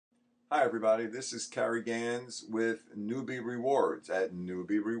Hi everybody, this is Carrie Gans with Newbie Rewards at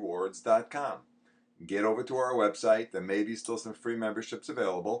newbierewards.com. Get over to our website. There may be still some free memberships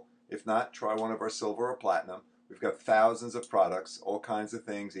available. If not, try one of our silver or platinum. We've got thousands of products, all kinds of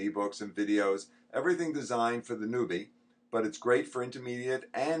things, ebooks and videos, everything designed for the newbie, but it's great for intermediate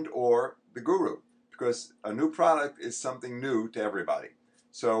and or the guru because a new product is something new to everybody.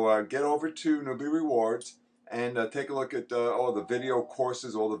 So get over to Newbie Rewards and take a look at all the video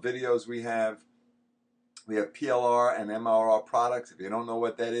courses, all the videos we have. We have PLR and MRR products. If you don't know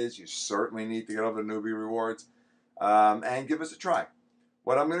what that is, you certainly need to get over to Newbie Rewards and give us a try.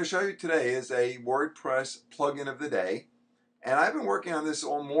 What I'm going to show you today is a WordPress plugin of the day. And I've been working on this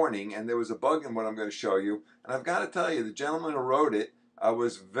all morning, and there was a bug in what I'm going to show you. And I've got to tell you, the gentleman who wrote it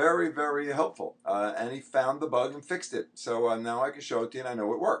was very, very helpful. And he found the bug and fixed it. So now I can show it to you, and I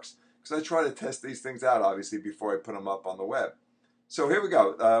know it works. Because I try to test these things out, obviously, before I put them up on the web. So here we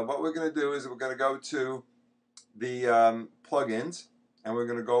go. What we're going to do is we're going to go to the plugins, and we're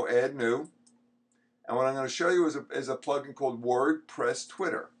going to go Add New. And what I'm going to show you is a plugin called WordPress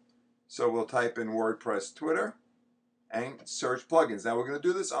Twitter. So we'll type in WordPress Twitter and search plugins. Now we're going to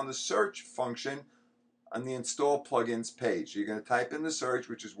do this on the search function on the Install Plugins page. You're going to type in the search,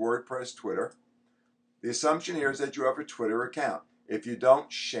 which is WordPress Twitter. The assumption here is that you have a Twitter account. If you don't,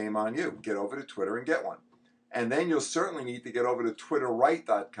 shame on you. Get over to Twitter and get one. And then you'll certainly need to get over to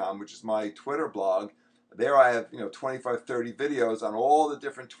twitterright.com, which is my Twitter blog. There I have 25, 30 videos on all the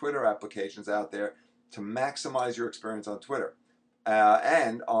different Twitter applications out there to maximize your experience on Twitter.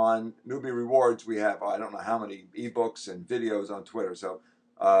 And on Newbie Rewards, we have, I don't know how many ebooks and videos on Twitter. So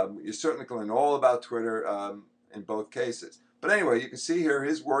you certainly can learn all about Twitter in both cases. But anyway, you can see here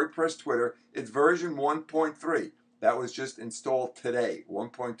his WordPress Twitter. It's version 1.3. That was just installed today.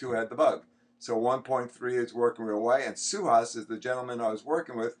 1.2 had the bug. So 1.3 is working real well. And Suhas is the gentleman I was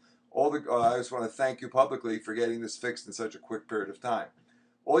working with. I just want to thank you publicly for getting this fixed in such a quick period of time.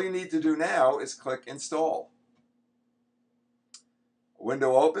 All you need to do now is click Install. A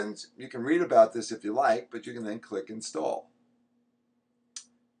window opens. You can read about this if you like, but you can then click Install.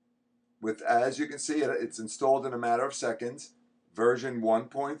 As you can see, it's installed in a matter of seconds. Version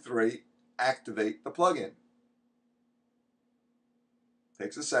 1.3. Activate the plugin.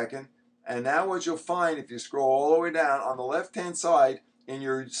 Takes a second. And now what you'll find, if you scroll all the way down on the left-hand side in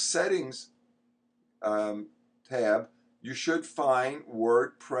your settings tab, you should find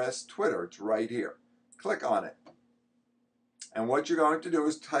WordPress Twitter. It's right here. Click on it. And what you're going to do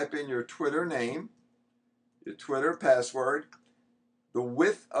is type in your Twitter name, your Twitter password, the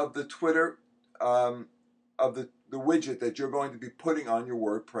width of the Twitter, of the widget that you're going to be putting on your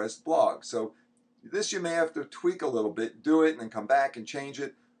WordPress blog. So this you may have to tweak a little bit, do it, and then come back and change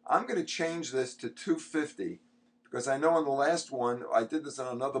it. I'm going to change this to 250 because I know on the last one I did this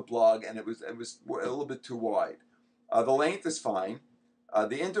on another blog and it was a little bit too wide. The length is fine.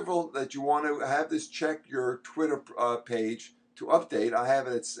 The interval that you want to have this check your Twitter page to update, I have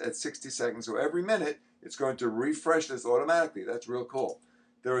it at 60 seconds. So every minute it's going to refresh this automatically. That's real cool.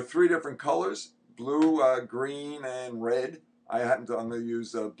 There are 3 different colors: blue, green, and red. I'm going to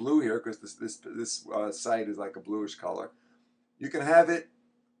use blue here because this site is like a bluish color. You can have it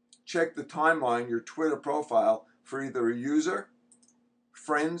check the timeline, your Twitter profile, for either a user,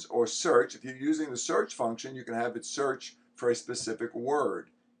 friends, or search. If you're using the search function, you can have it search for a specific word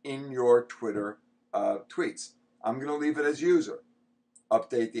in your Twitter tweets. I'm going to leave it as user.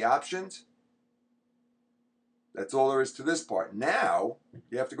 Update the options. That's all there is to this part. Now,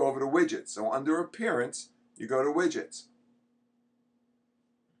 you have to go over to widgets. So under appearance, you go to widgets.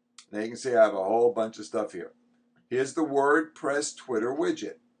 Now you can see I have a whole bunch of stuff here. Here's the WordPress Twitter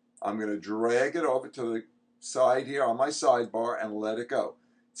widget. I'm going to drag it over to the side here on my sidebar and let it go.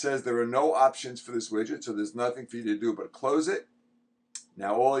 It says there are no options for this widget, so there's nothing for you to do but close it.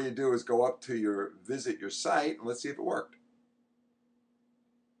 Now all you do is go up to visit your site, and let's see if it worked.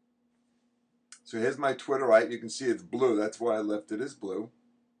 So here's my Twitter right. You can see it's blue. That's why I left it as blue.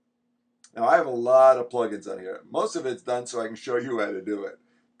 Now I have a lot of plugins on here. Most of it's done so I can show you how to do it.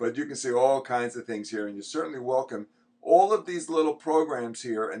 But you can see all kinds of things here, and you're certainly welcome. All of these little programs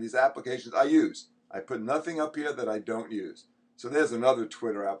here and these applications I use. I put nothing up here that I don't use. So there's another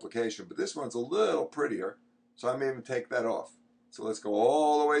Twitter application, but this one's a little prettier, so I may even take that off. So let's go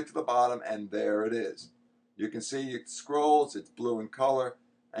all the way to the bottom, and there it is. You can see it scrolls, it's blue in color,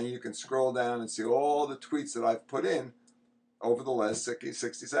 and you can scroll down and see all the tweets that I've put in over the last 60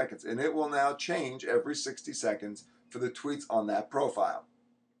 seconds. And it will now change every 60 seconds for the tweets on that profile.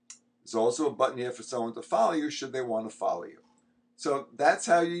 There's also a button here for someone to follow you should they want to follow you. So that's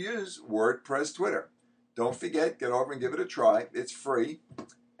how you use WordPress Twitter. Don't forget, get over and give it a try. It's free.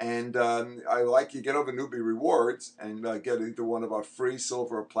 And I like you get over Newbie Rewards and get into one of our free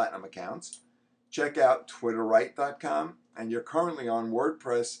silver or platinum accounts. Check out twitterite.com, and you're currently on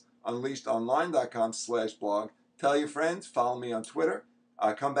WordPress unleashedonline.com/blog. Tell your friends, follow me on Twitter.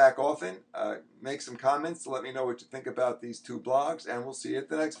 Come back often, make some comments to let me know what you think about these two blogs, and we'll see you at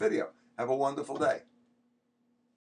the next video. Have a wonderful day.